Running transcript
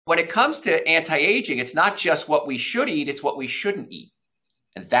when it comes to anti-aging, it's not just what we should eat, it's what we shouldn't eat.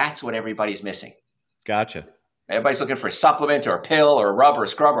 And that's what everybody's missing. Gotcha. Everybody's looking for a supplement or a pill or a rub or a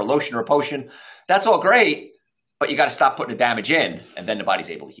scrub or a lotion or a potion. That's all great, but you got to stop putting the damage in, and then the body's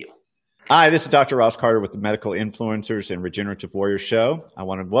able to heal. Hi, this is Dr. Ross Carter with the Medical Influencers and Regenerative Warrior Show. I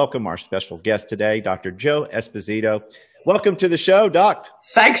want to welcome our special guest today, Dr. Joe Esposito. Welcome to the show, Doc.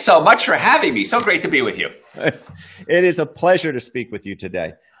 Thanks so much for having me. So great to be with you. It is a pleasure to speak with you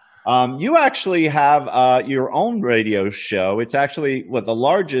today. You actually have your own radio show. It's actually the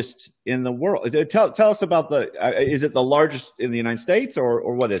largest in the world. Tell us about is it the largest in the United States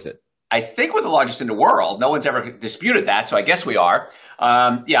or what is it? I think we're the largest in the world. No one's ever disputed that, so I guess we are.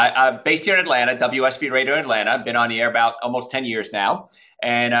 I'm based here in Atlanta, WSB Radio in Atlanta. I've been on the air about almost 10 years now.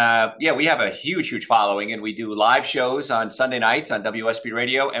 And we have a huge following, and we do live shows on Sunday nights on WSB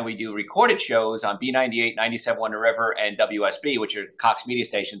Radio, and we do recorded shows on B98, 97.1 The River, and WSB, which are Cox media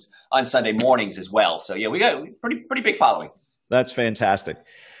stations, on Sunday mornings as well. So we got a pretty big following. That's fantastic.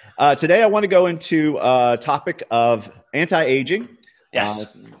 Today I want to go into a topic of anti-aging.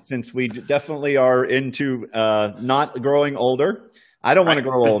 Yes. Since we definitely are into not growing older. I don't want to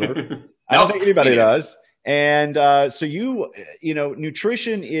grow older. I don't think anybody does. And so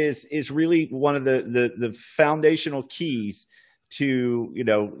nutrition is really one of the foundational keys to,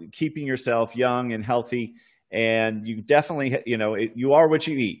 keeping yourself young and healthy. And you definitely, you are what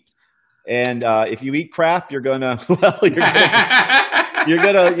you eat. And if you eat crap, you're gonna grow like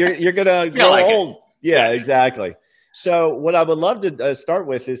old. It. Yeah, yes. Exactly. So what I would love to start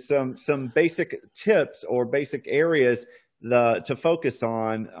with is some basic tips or basic areas to focus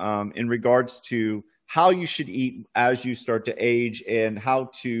on in regards to how you should eat as you start to age and how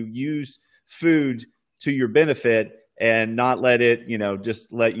to use food to your benefit and not let it,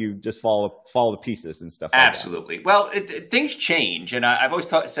 just let you just fall to pieces and stuff like Absolutely. that. Well, things change. And I've always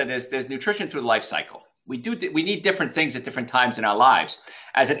said there's nutrition through the life cycle. We need different things at different times in our lives.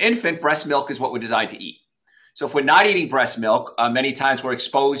 As an infant, breast milk is what we're designed to eat. So if we're not eating breast milk, many times we're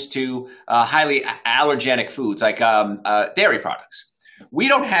exposed to highly allergenic foods like dairy products. We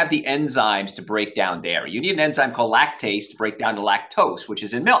don't have the enzymes to break down dairy. You need an enzyme called lactase to break down the lactose, which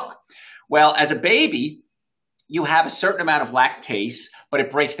is in milk. Well, as a baby, you have a certain amount of lactase, but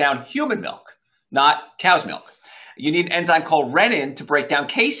it breaks down human milk, not cow's milk. You need an enzyme called renin to break down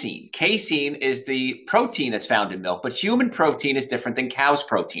casein. Casein is the protein that's found in milk, but human protein is different than cow's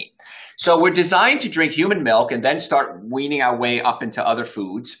protein. So we're designed to drink human milk and then start weaning our way up into other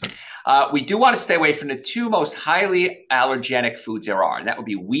foods. We do want to stay away from the two most highly allergenic foods there are, and that would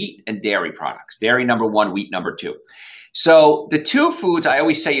be wheat and dairy products. Dairy number one, wheat number two. So the two foods I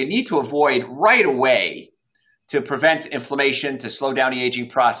always say you need to avoid right away to prevent inflammation, to slow down the aging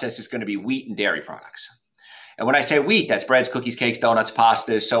process is going to be wheat and dairy products. And when I say wheat, that's breads, cookies, cakes, donuts,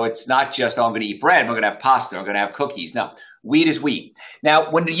 pastas. So it's not just, I'm going to eat bread, we're going to have pasta, I'm going to have cookies. No, wheat is wheat. Now,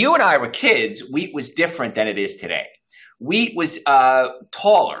 when you and I were kids, wheat was different than it is today. Wheat was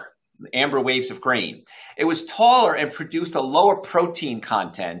taller, amber waves of grain. It was taller and produced a lower protein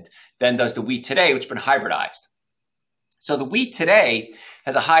content than does the wheat today, which has been hybridized. So the wheat today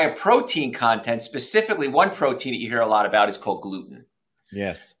has a higher protein content. Specifically, one protein that you hear a lot about is called gluten.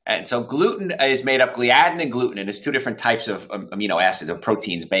 Yes. And so gluten is made up gliadin and gluten, and there's two different types of amino acids or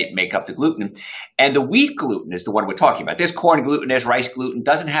proteins make up the gluten. And the wheat gluten is the one we're talking about. There's corn gluten, there's rice gluten,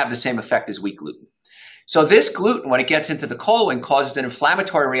 doesn't have the same effect as wheat gluten. So this gluten, when it gets into the colon, causes an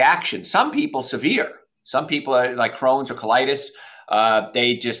inflammatory reaction. Some people severe. Some people are like Crohn's or colitis.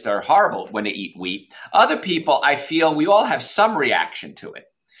 They just are horrible when they eat wheat. Other people, I feel we all have some reaction to it.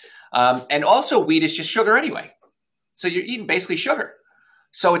 And also wheat is just sugar anyway. So you're eating basically sugar.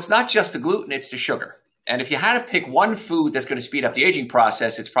 So it's not just the gluten, it's the sugar. And if you had to pick one food that's going to speed up the aging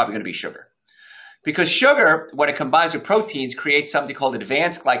process, it's probably going to be sugar. Because sugar, when it combines with proteins, creates something called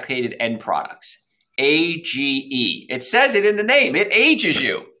advanced glycated end products, AGE. It says it in the name. It ages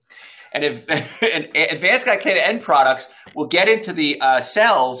you. And advanced glycated end products will get into the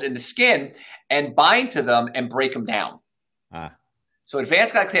cells in the skin and bind to them and break them down. So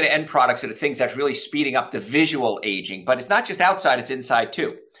advanced glycated end products are the things that's really speeding up the visual aging, but it's not just outside, it's inside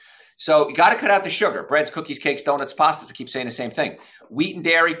too. So you got to cut out the sugar. Breads, cookies, cakes, donuts, pastas. I keep saying the same thing. Wheat and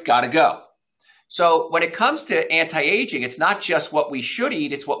dairy, got to go. So when it comes to anti-aging, it's not just what we should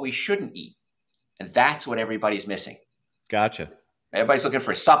eat, it's what we shouldn't eat. And that's what everybody's missing. Gotcha. Everybody's looking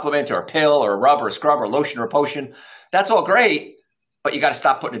for a supplement or a pill or a rub or a scrub or a lotion or a potion. That's all great, but you got to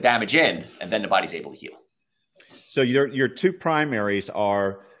stop putting the damage in, and then the body's able to heal. So your two primaries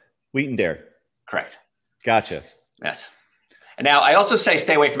are wheat and dairy. Correct. Gotcha. Yes. And now I also say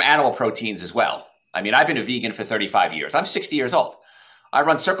stay away from animal proteins as well. I mean, I've been a vegan for 35 years. I'm 60 years old. I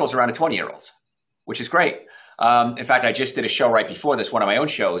run circles around the 20-year-olds, which is great. In fact, I just did a show right before this, one of my own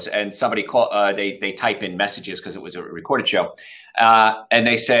shows, and somebody called. They type in messages because it was a recorded show, and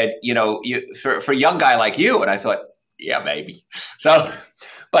they said, for a young guy like you, and I thought, yeah, maybe. So,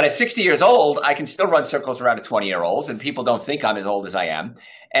 but at 60 years old, I can still run circles around the 20-year-olds, and people don't think I'm as old as I am.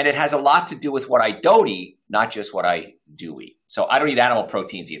 And it has a lot to do with what I don't eat, not just what I do eat. So I don't eat animal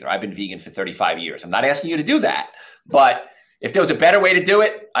proteins either. I've been vegan for 35 years. I'm not asking you to do that, but if there was a better way to do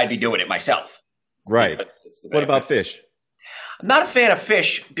it, I'd be doing it myself. Right. What about fish? I'm not a fan of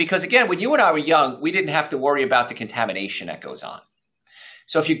fish because, again, when you and I were young, we didn't have to worry about the contamination that goes on.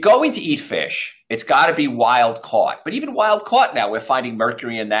 So if you're going to eat fish, it's got to be wild caught. But even wild caught now, we're finding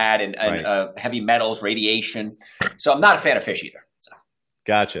mercury in that and heavy metals, radiation. So I'm not a fan of fish either. So.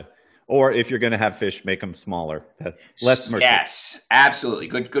 Gotcha. Or if you're going to have fish, make them smaller. Less mercury. Yes, absolutely.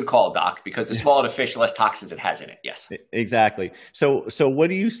 Good call, Doc, because the smaller the fish, the less toxins it has in it. Yes. Exactly. So what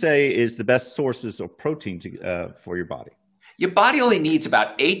do you say is the best sources of protein for your body? Your body only needs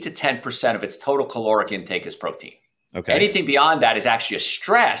about 8 to 10% of its total caloric intake as protein. Okay. Anything beyond that is actually a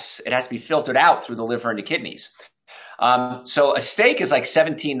stress. It has to be filtered out through the liver and the kidneys. So a steak is like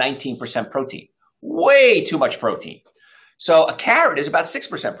 17, 19% protein. Way too much protein. So a carrot is about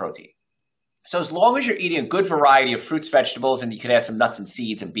 6% protein. So as long as you're eating a good variety of fruits, vegetables, and you can add some nuts and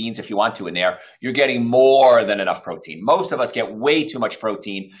seeds and beans if you want to in there, you're getting more than enough protein. Most of us get way too much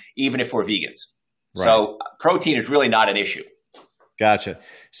protein, even if we're vegans. Right. So protein is really not an issue. Gotcha.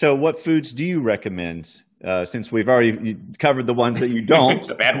 So what foods do you recommend? Since we've already covered the ones that you don't,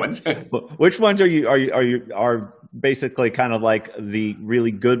 the bad ones. Which ones are basically kind of like the really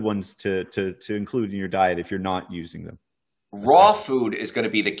good ones to include in your diet if you're not using them? Raw food is going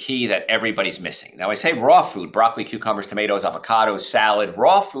to be the key that everybody's missing. Now, I say raw food, broccoli, cucumbers, tomatoes, avocados, salad.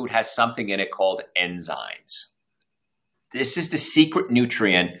 Raw food has something in it called enzymes. This is the secret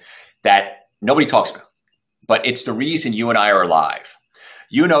nutrient that nobody talks about, but it's the reason you and I are alive.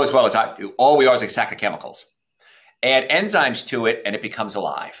 You know as well as I do, all we are is a sack of chemicals. Add enzymes to it, and it becomes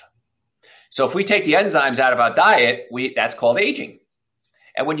alive. So if we take the enzymes out of our diet, that's called aging.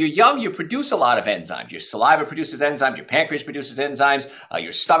 And when you're young, you produce a lot of enzymes. Your saliva produces enzymes, your pancreas produces enzymes,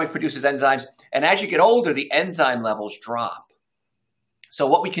 your stomach produces enzymes. And as you get older, the enzyme levels drop. So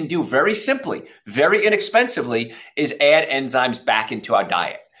what we can do very simply, very inexpensively, is add enzymes back into our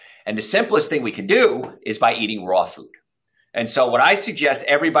diet. And the simplest thing we can do is by eating raw food. And so what I suggest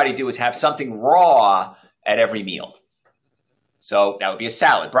everybody do is have something raw at every meal. So that would be a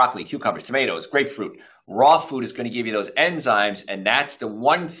salad, broccoli, cucumbers, tomatoes, grapefruit. Raw food is going to give you those enzymes, and that's the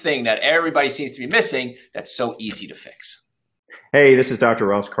one thing that everybody seems to be missing that's so easy to fix. Hey, this is Dr.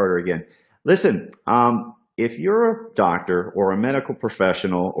 Ross Carter again. Listen, if you're a doctor or a medical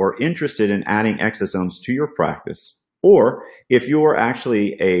professional or interested in adding exosomes to your practice, or if you're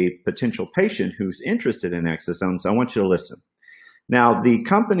actually a potential patient who's interested in exosomes, I want you to listen. Now, the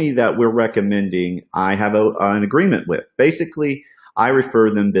company that we're recommending, I have an agreement with. Basically, I refer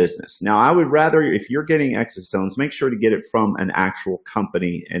them business. Now, I would rather, if you're getting exosomes, make sure to get it from an actual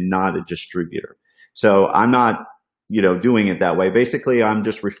company and not a distributor. So I'm not, doing it that way. Basically, I'm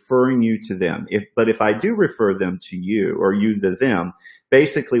just referring you to them. But if I do refer them to you or you to them,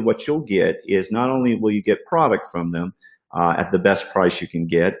 basically what you'll get is not only will you get product from them at the best price you can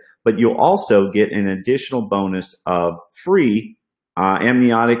get, but you'll also get an additional bonus of free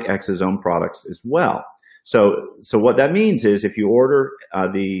amniotic exosome products as well. So what that means is if you order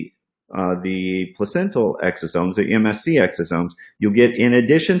the placental exosomes, the MSC exosomes, you'll get in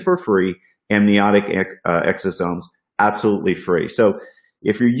addition for free amniotic exosomes absolutely free. So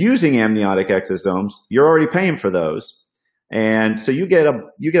if you're using amniotic exosomes, you're already paying for those, and so you get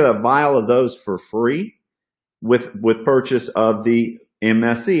a vial of those for free with purchase of the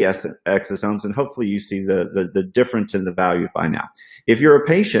MSC exosomes, and hopefully you see the difference in the value by now. If you're a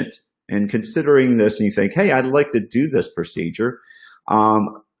patient and considering this and you think, hey, I'd like to do this procedure,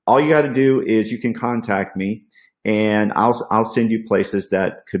 all you got to do is you can contact me and I'll send you places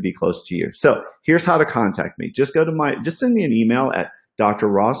that could be close to you. So here's how to contact me. Just send me an email at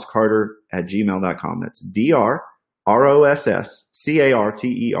drrosscarter@gmail.com. That's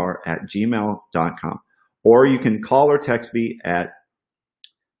drrosscarter@gmail.com. Or you can call or text me at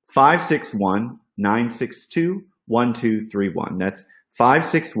 561-962-1231. That's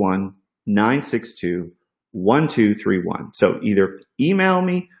 561-962-1231. So either email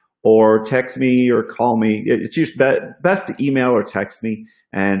me or text me or call me. It's just best to email or text me,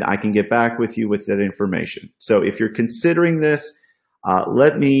 and I can get back with you with that information. So if you're considering this,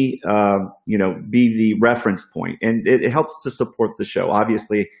 let me be the reference point, and it helps to support the show.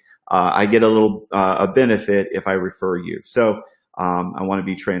 Obviously, I get a little a benefit if I refer you. So I want to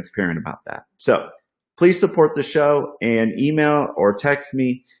be transparent about that. So please support the show and email or text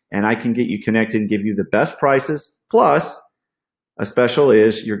me, and I can get you connected and give you the best prices. Plus, a special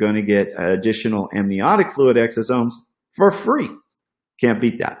is you're going to get additional amniotic fluid exosomes for free. Can't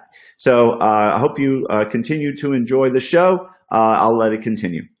beat that. So I hope you continue to enjoy the show. I'll let it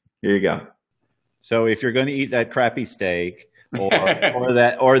continue. Here you go. So if you're going to eat that crappy steak or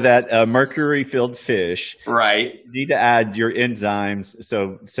that mercury-filled fish, right, you need to add your enzymes.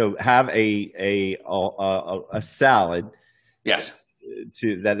 So have a salad, yes,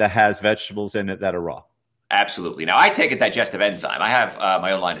 that has vegetables in it that are raw. Absolutely. Now, I take a digestive enzyme. I have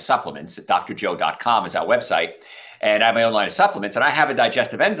my own line of supplements. drjoe.com is our website. And I have my own line of supplements. And I have a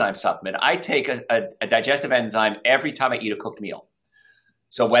digestive enzyme supplement. I take a digestive enzyme every time I eat a cooked meal.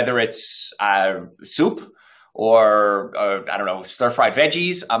 So whether it's soup or I don't know, stir-fried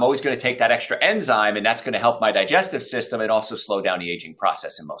veggies, I'm always going to take that extra enzyme. And that's going to help my digestive system and also slow down the aging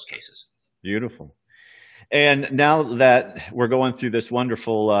process in most cases. Beautiful. And now that we're going through this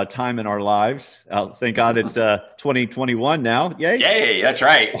wonderful time in our lives, thank God it's 2021 now. Yay. Yay, that's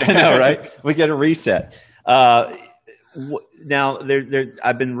right. I know, right? We get a reset. Now,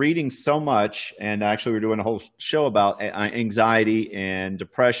 I've been reading so much, and actually we're doing a whole show about anxiety and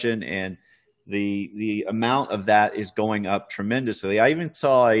depression, and the amount of that is going up tremendously. I even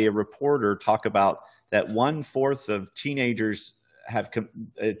saw a reporter talk about that 1/4 of teenagers have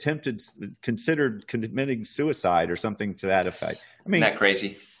considered committing suicide or something to that effect. I mean, isn't that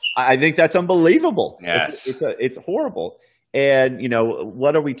crazy? I think that's unbelievable. Yes. It's horrible. And,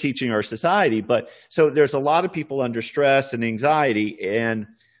 what are we teaching our society? But so there's a lot of people under stress and anxiety, and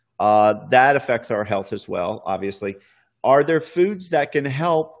that affects our health as well, obviously. Are there foods that can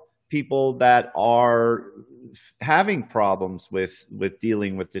help people that are having problems with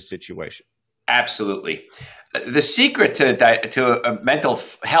dealing with this situation? Absolutely. The secret to mental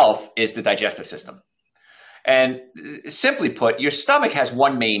health is the digestive system. And simply put, your stomach has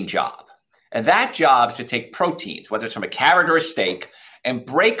one main job. And that job is to take proteins, whether it's from a carrot or a steak, and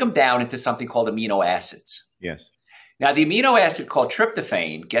break them down into something called amino acids. Yes. Now, the amino acid called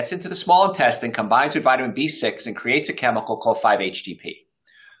tryptophan gets into the small intestine, combines with vitamin B6, and creates a chemical called 5-HTP.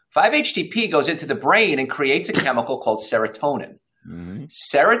 5-HTP goes into the brain and creates a chemical called serotonin. Mm-hmm.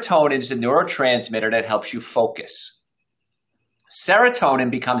 Serotonin is the neurotransmitter that helps you focus. Serotonin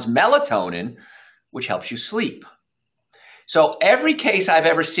becomes melatonin, which helps you sleep. So every case I've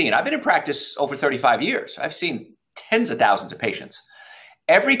ever seen, I've been in practice over 35 years. I've seen tens of thousands of patients.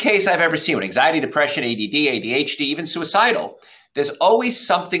 Every case I've ever seen with anxiety, depression, ADD, ADHD, even suicidal, there's always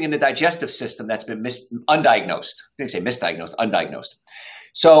something in the digestive system that's been undiagnosed. I didn't say misdiagnosed, undiagnosed.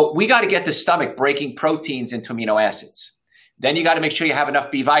 So we got to get the stomach breaking proteins into amino acids. Then you got to make sure you have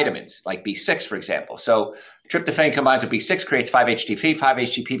enough B vitamins, like B6, for example. So tryptophan combines with B6, creates 5-HTP.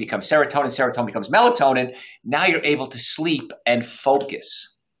 5-HTP becomes serotonin. Serotonin becomes melatonin. Now you're able to sleep and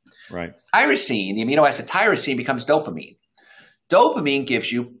focus. Right. Tyrosine, the amino acid tyrosine, becomes dopamine. Dopamine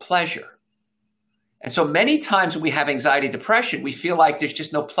gives you pleasure. And so many times when we have anxiety, depression, we feel like there's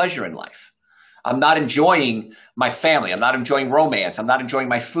just no pleasure in life. I'm not enjoying my family. I'm not enjoying romance. I'm not enjoying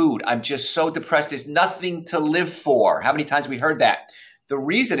my food. I'm just so depressed. There's nothing to live for. How many times have we heard that? The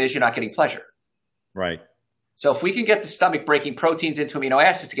reason is you're not getting pleasure. Right. So if we can get the stomach breaking proteins into amino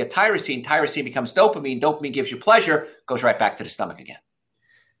acids to get tyrosine, tyrosine becomes dopamine. Dopamine gives you pleasure, goes right back to the stomach again.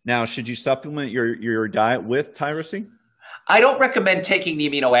 Now, should you supplement your diet with tyrosine? I don't recommend taking the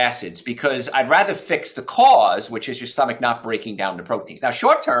amino acids because I'd rather fix the cause, which is your stomach not breaking down the proteins. Now,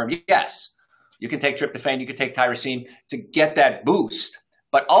 short term, yes. You can take tryptophan, you can take tyrosine to get that boost.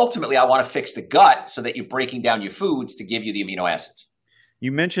 But ultimately, I want to fix the gut so that you're breaking down your foods to give you the amino acids.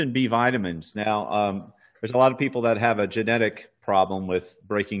 You mentioned B vitamins. Now, there's a lot of people that have a genetic problem with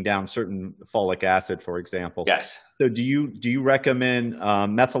breaking down certain folic acid, for example. Yes. So do you recommend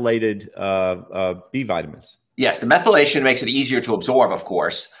methylated B vitamins? Yes, the methylation makes it easier to absorb, of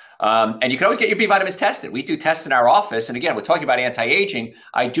course. And you can always get your B vitamins tested. We do tests in our office. And again, we're talking about anti-aging.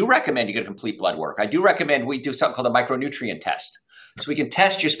 I do recommend you get a complete blood work. I do recommend we do something called a micronutrient test. So we can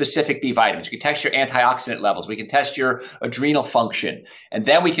test your specific B vitamins. We can test your antioxidant levels. We can test your adrenal function. And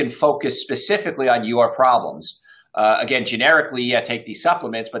then we can focus specifically on your problems. Again, generically, take these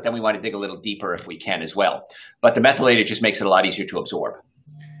supplements, but then we want to dig a little deeper if we can as well. But the methylated just makes it a lot easier to absorb.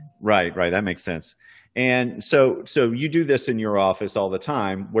 Right. That makes sense. And so you do this in your office all the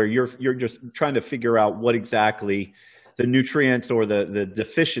time where you're just trying to figure out what exactly the nutrients or the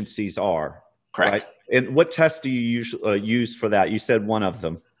deficiencies are. Correct. Right? And what tests do you usually use for that? You said one of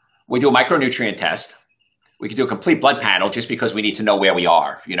them. We do a micronutrient test. We can do a complete blood panel just because we need to know where we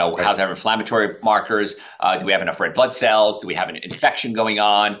are. How's our inflammatory markers? Do we have enough red blood cells? Do we have an infection going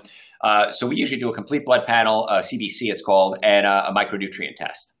on? So we usually do a complete blood panel, CBC it's called, and a micronutrient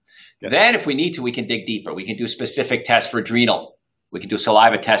test. Yep. Then if we need to, we can dig deeper. We can do specific tests for adrenal. We can do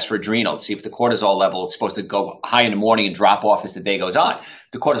saliva tests for adrenal to see if the cortisol level is supposed to go high in the morning and drop off as the day goes on.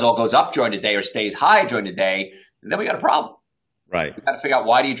 If the cortisol goes up during the day or stays high during the day, then we got a problem. Right. We got to figure out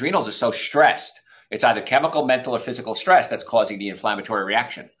why the adrenals are so stressed. It's either chemical, mental, or physical stress that's causing the inflammatory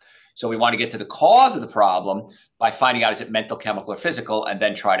reaction. So we want to get to the cause of the problem by finding out is it mental, chemical, or physical, and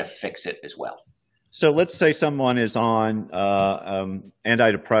then try to fix it as well. So let's say someone is on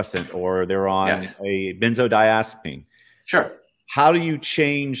antidepressant or they're on a benzodiazepine. Sure. How do you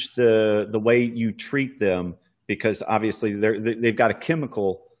change the way you treat them? Because obviously they've got a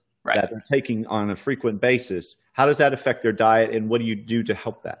chemical that they're taking on a frequent basis. How does that affect their diet, and what do you do to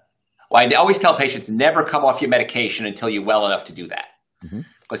help that? Well, I always tell patients never come off your medication until you're well enough to do that. Mm-hmm.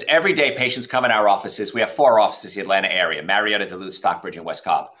 Because every day patients come in our offices. We have 4 offices in the Atlanta area, Marietta, Duluth, Stockbridge, and West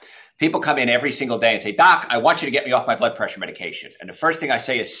Cobb. People come in every single day and say, Doc, I want you to get me off my blood pressure medication. And the first thing I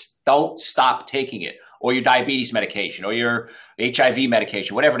say is don't stop taking it, or your diabetes medication, or your HIV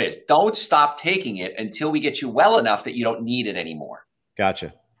medication, whatever it is. Don't stop taking it until we get you well enough that you don't need it anymore.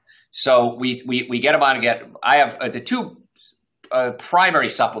 Gotcha. So we get them on again. I have the 2 primary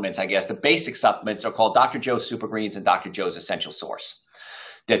supplements, I guess. The basic supplements are called Dr. Joe's Super Greens and Dr. Joe's Essential Source.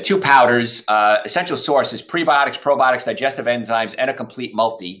 They're 2 powders. Essential Source is prebiotics, probiotics, digestive enzymes, and a complete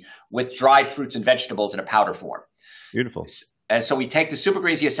multi with dried fruits and vegetables in a powder form. Beautiful. And so we take the Super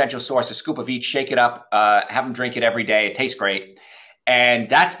Greens, the Essential Source, a scoop of each, shake it up, have them drink it every day. It tastes great. And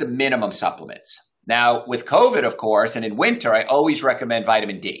that's the minimum supplements. Now, with COVID, of course, and in winter, I always recommend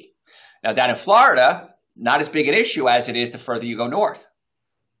vitamin D. Now, down in Florida, not as big an issue as it is the further you go north.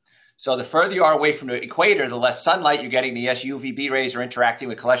 So the further you are away from the equator, the less sunlight you're getting, the less UVB rays are interacting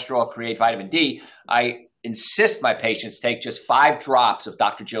with cholesterol, create vitamin D. I insist my patients take just 5 drops of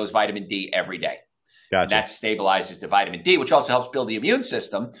Dr. Joe's vitamin D every day. Gotcha. And that stabilizes the vitamin D, which also helps build the immune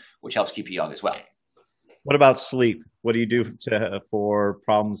system, which helps keep you young as well. What about sleep? What do you do for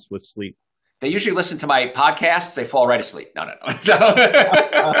problems with sleep? They usually listen to my podcasts. They fall right asleep. No.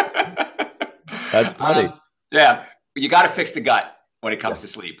 That's funny. Yeah. You got to fix the gut when it comes to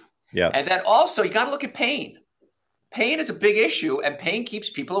sleep. Yeah. And then also you got to look at pain. Pain is a big issue, and pain keeps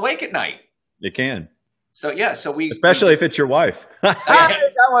people awake at night. It can. So especially if it's your wife.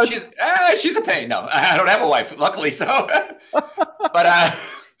 She's a pain. No, I don't have a wife, luckily. So,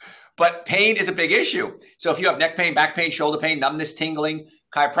 but pain is a big issue. So if you have neck pain, back pain, shoulder pain, numbness, tingling,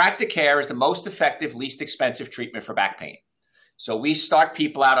 chiropractic care is the most effective, least expensive treatment for back pain. So we start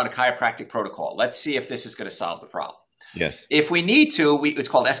people out on a chiropractic protocol. Let's see if this is going to solve the problem. Yes. If we need to, it's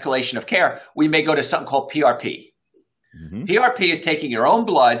called escalation of care. We may go to something called PRP. Mm-hmm. PRP is taking your own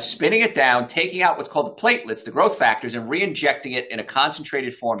blood, spinning it down, taking out what's called the platelets, the growth factors, and re-injecting it in a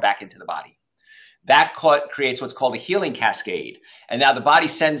concentrated form back into the body. That creates what's called a healing cascade. And now the body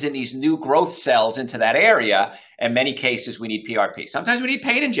sends in these new growth cells into that area. In many cases, we need PRP. Sometimes we need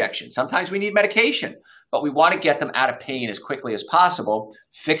pain injections. Sometimes we need medication. But we want to get them out of pain as quickly as possible,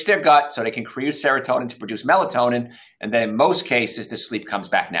 fix their gut so they can create serotonin to produce melatonin, and then in most cases, the sleep comes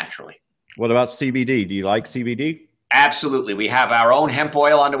back naturally. What about CBD? Do you like CBD? Absolutely. We have our own hemp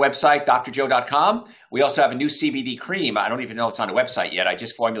oil on the website, drjoe.com. We also have a new CBD cream. I don't even know it's on the website yet. I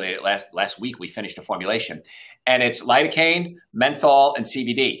just formulated it last week. We finished the formulation. And it's lidocaine, menthol, and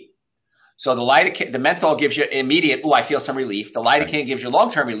CBD. So the menthol gives you immediate, I feel some relief. The lidocaine gives you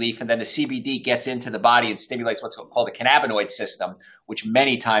long-term relief, and then the CBD gets into the body and stimulates what's called the cannabinoid system, which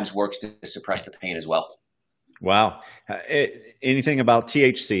many times works to suppress the pain as well. Wow. Anything about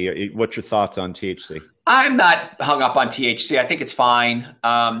THC? What's your thoughts on THC? I'm not hung up on THC. I think it's fine.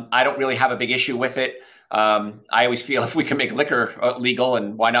 I don't really have a big issue with it. I always feel if we can make liquor legal,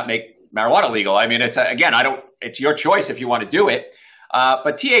 and why not make marijuana legal? I mean, it's your choice if you want to do it.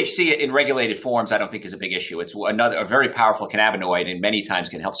 But THC in regulated forms, I don't think is a big issue. It's a very powerful cannabinoid, and many times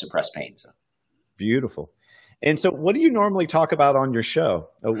can help suppress pain. So. Beautiful. And so, what do you normally talk about on your show?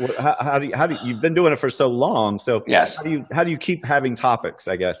 How do you, you've been doing it for so long? So, yes. How do you keep having topics?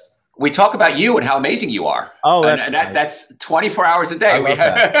 I guess we talk about you and how amazing you are. Oh, that's 24 hours a day. We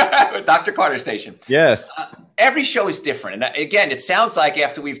have with Dr. Carter Station. Yes. Every show is different, and again, it sounds like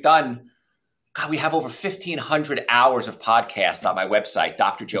after we've done. God, we have over 1,500 hours of podcasts on my website,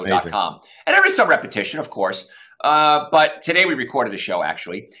 drjoe.com. And there is some repetition, of course. But today we recorded a show,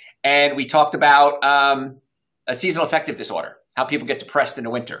 actually. And we talked about a seasonal affective disorder, how people get depressed in the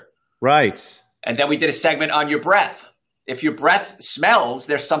winter. Right. And then we did a segment on your breath. if your breath smells,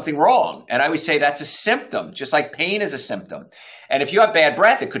 there's something wrong. And I always say that's a symptom, just like pain is a symptom. And if you have bad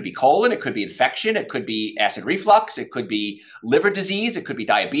breath, it could be colon, it could be infection, it could be acid reflux, it could be liver disease, it could be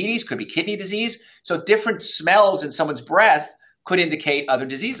diabetes, it could be kidney disease. So different smells in someone's breath could indicate other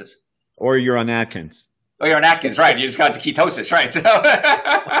diseases. Or you're on Atkins. Oh, you're on Atkins, right. You just got the ketosis, right. So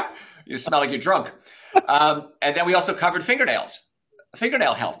you smell like you're drunk. And then we also covered fingernails,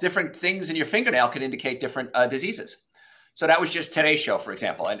 fingernail health. Different things in your fingernail can indicate different diseases. So that was just today's show, for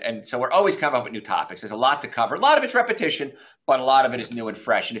example. And so we're always coming up with new topics. There's a lot to cover. A lot of it's repetition, but a lot of it is new and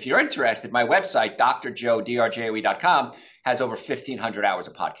fresh. And if you're interested, my website, drjoe.com, has over 1,500 hours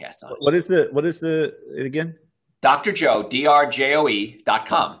of podcasts on it. What is the again? drjoe.com,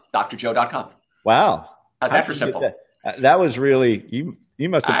 drjoe.com. Wow. How's that for simple? That was really, you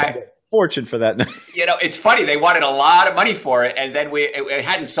must have paid a fortune for that. It's funny. They wanted a lot of money for it, and then it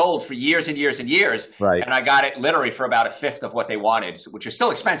hadn't sold for years and years and years. Right. And I got it literally for about a fifth of what they wanted, which is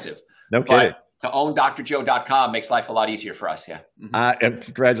still expensive. No kidding. But to own drjoe.com makes life a lot easier for us. Yeah. And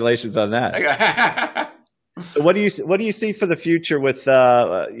congratulations on that. So what do you see for the future with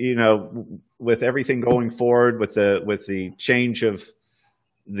with everything going forward, with the change of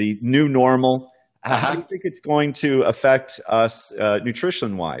the new normal? How do you think it's going to affect us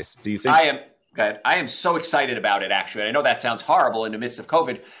nutrition-wise? Do you think? I am so excited about it, actually. I know that sounds horrible in the midst of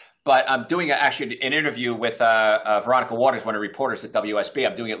COVID, but I'm doing an interview with Veronica Waters, one of the reporters at WSB.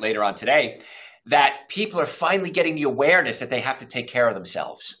 I'm doing it later on today, that people are finally getting the awareness that they have to take care of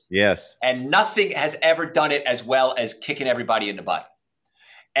themselves. Yes. And nothing has ever done it as well as kicking everybody in the butt.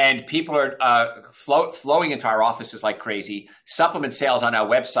 And people are flowing into our offices like crazy. Supplement sales on our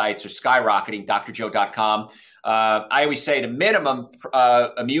websites are skyrocketing, drjoe.com. I always say the minimum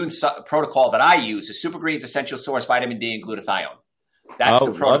immune protocol that I use is Super Greens, Essential Source, Vitamin D, and Glutathione. That's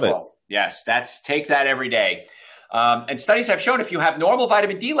the protocol. Yes, take that every day. And studies have shown if you have normal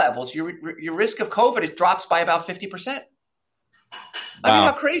vitamin D levels, your risk of COVID drops by about 50%. I mean,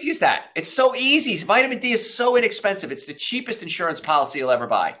 how crazy is that? It's so easy. Vitamin D is so inexpensive. It's the cheapest insurance policy you'll ever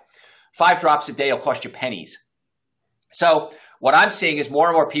buy. 5 drops a day will cost you pennies. So what I'm seeing is more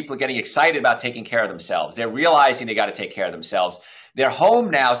and more people are getting excited about taking care of themselves. They're realizing they got to take care of themselves. They're home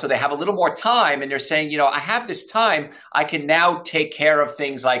now, so they have a little more time, and they're saying, I have this time. I can now take care of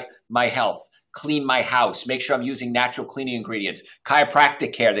things like my health, clean my house, make sure I'm using natural cleaning ingredients,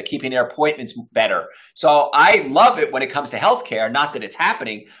 chiropractic care, they're keeping their appointments better. So I love it when it comes to healthcare, not that it's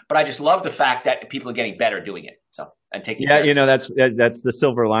happening, but I just love the fact that people are getting better doing it. And taking care of it. That's the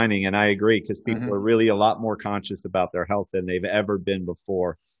silver lining, and I agree, because people are really a lot more conscious about their health than they've ever been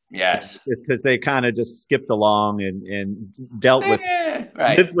before. Yes. Because they kind of just skipped along and dealt with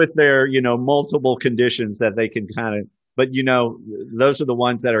lived with their, multiple conditions that they can kind of, but those are the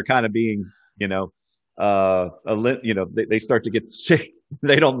ones that are kind of being they start to get sick.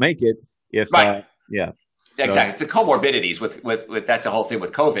 They don't make it if, Exactly. It's the comorbidities with that's the whole thing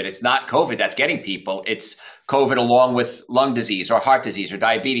with COVID. It's not COVID that's getting people. It's COVID along with lung disease or heart disease or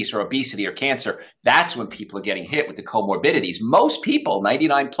diabetes or obesity or cancer. That's when people are getting hit with the comorbidities. Most people,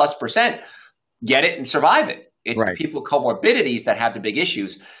 99+%, get it and survive it. It's the people with comorbidities that have the big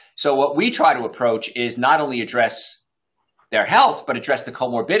issues. So what we try to approach is not only address their health, but address the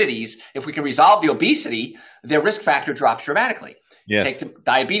comorbidities. If we can resolve the obesity, their risk factor drops dramatically. Yes. Take the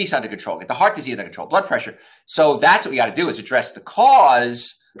diabetes under control, get the heart disease under control, blood pressure. So that's what we got to do, is address the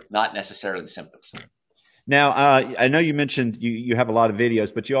cause, not necessarily the symptoms. Now, I know you mentioned you have a lot of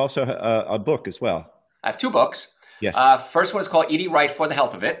videos, but you also have a book as well. I have 2 books. Yes. First one is called Eating Right for the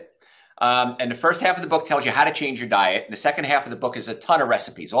Health of It. And the first half of the book tells you how to change your diet. And the second half of the book is a ton of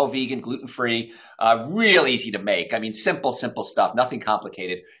recipes, all vegan, gluten-free, real easy to make. I mean, simple stuff, nothing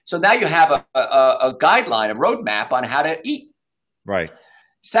complicated. So now you have a guideline, a roadmap on how to eat. Right.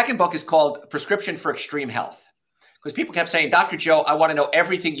 Second book is called Prescription for Extreme Health. Because people kept saying, Dr. Joe, I want to know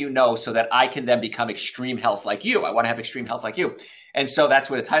everything you know so that I can then become extreme health like you. I want to have extreme health like you. And so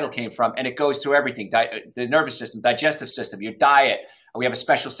that's where the title came from. And it goes through everything, the nervous system, digestive system, your diet. We have a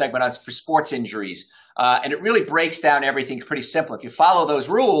special segment for sports injuries. And it really breaks down everything pretty simple. If you follow those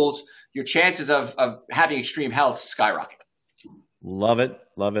rules, your chances of having extreme health skyrocket. Love it.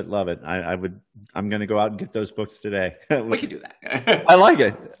 Love it. Love it. I'm going to go out and get those books today. We can do that. I like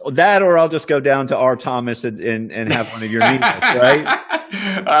it. That, or I'll just go down to R. Thomas and have one of your meals,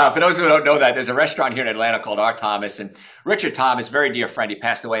 right? For those who don't know that, there's a restaurant here in Atlanta called R. Thomas, and Richard Thomas, very dear friend, he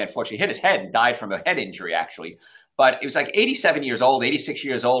passed away, unfortunately, hit his head and died from a head injury, actually. But he was like 87 years old, 86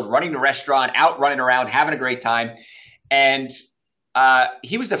 years old, running the restaurant, out running around, having a great time. And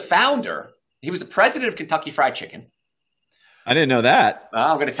he was the founder. He was the president of Kentucky Fried Chicken. I didn't know that.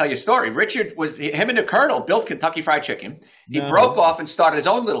 I'm going to tell you a story. Richard him and the Colonel built Kentucky Fried Chicken. He No. broke off and started his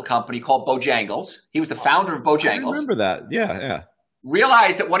own little company called Bojangles. He was the founder of Bojangles. I remember that. Yeah.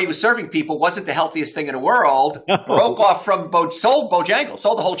 Realized that what he was serving people wasn't the healthiest thing in the world. Broke off from sold Bojangles,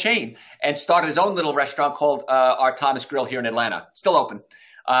 sold the whole chain, and started his own little restaurant called Our Thomas Grill here in Atlanta. Still open.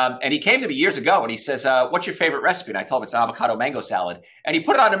 And he came to me years ago and he says, what's your favorite recipe? And I told him it's avocado mango salad. And he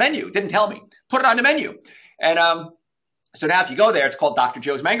put it on the menu. Didn't tell me. Put it on the menu. And so now if you go there, it's called Dr.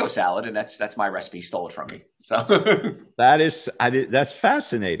 Joe's Mango Salad. And that's my recipe. He stole it from me. So that's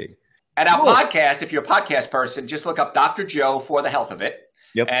fascinating. And our podcast, if you're a podcast person, just look up Dr. Joe for the health of it.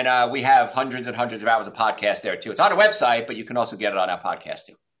 Yep. And we have hundreds and hundreds of hours of podcast there too. It's on our website, but you can also get it on our podcast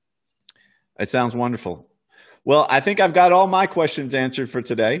too. It sounds wonderful. Well, I think I've got all my questions answered for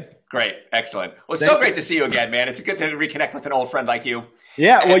today. Great. Excellent. Well, it's so great to see you again, man. It's good to reconnect with an old friend like you.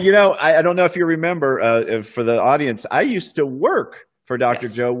 Yeah. Well, I don't know if you remember for the audience, I used to work for Dr.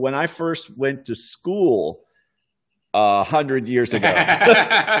 Joe when I first went to school 100 years ago.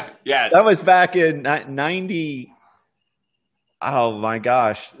 Yes. That was back in 90. Oh my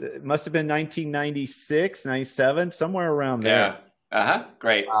gosh. It must have been 1996, 97, somewhere around there. Yeah.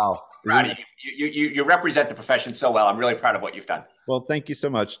 Great. Wow. Proud of you. You represent the profession so well. I'm really proud of what you've done. Well, thank you so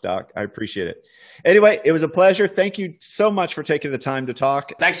much, Doc. I appreciate it. Anyway, it was a pleasure. Thank you so much for taking the time to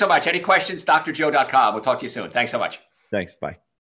talk. Thanks so much. Any questions, drjoe.com. We'll talk to you soon. Thanks so much. Thanks. Bye.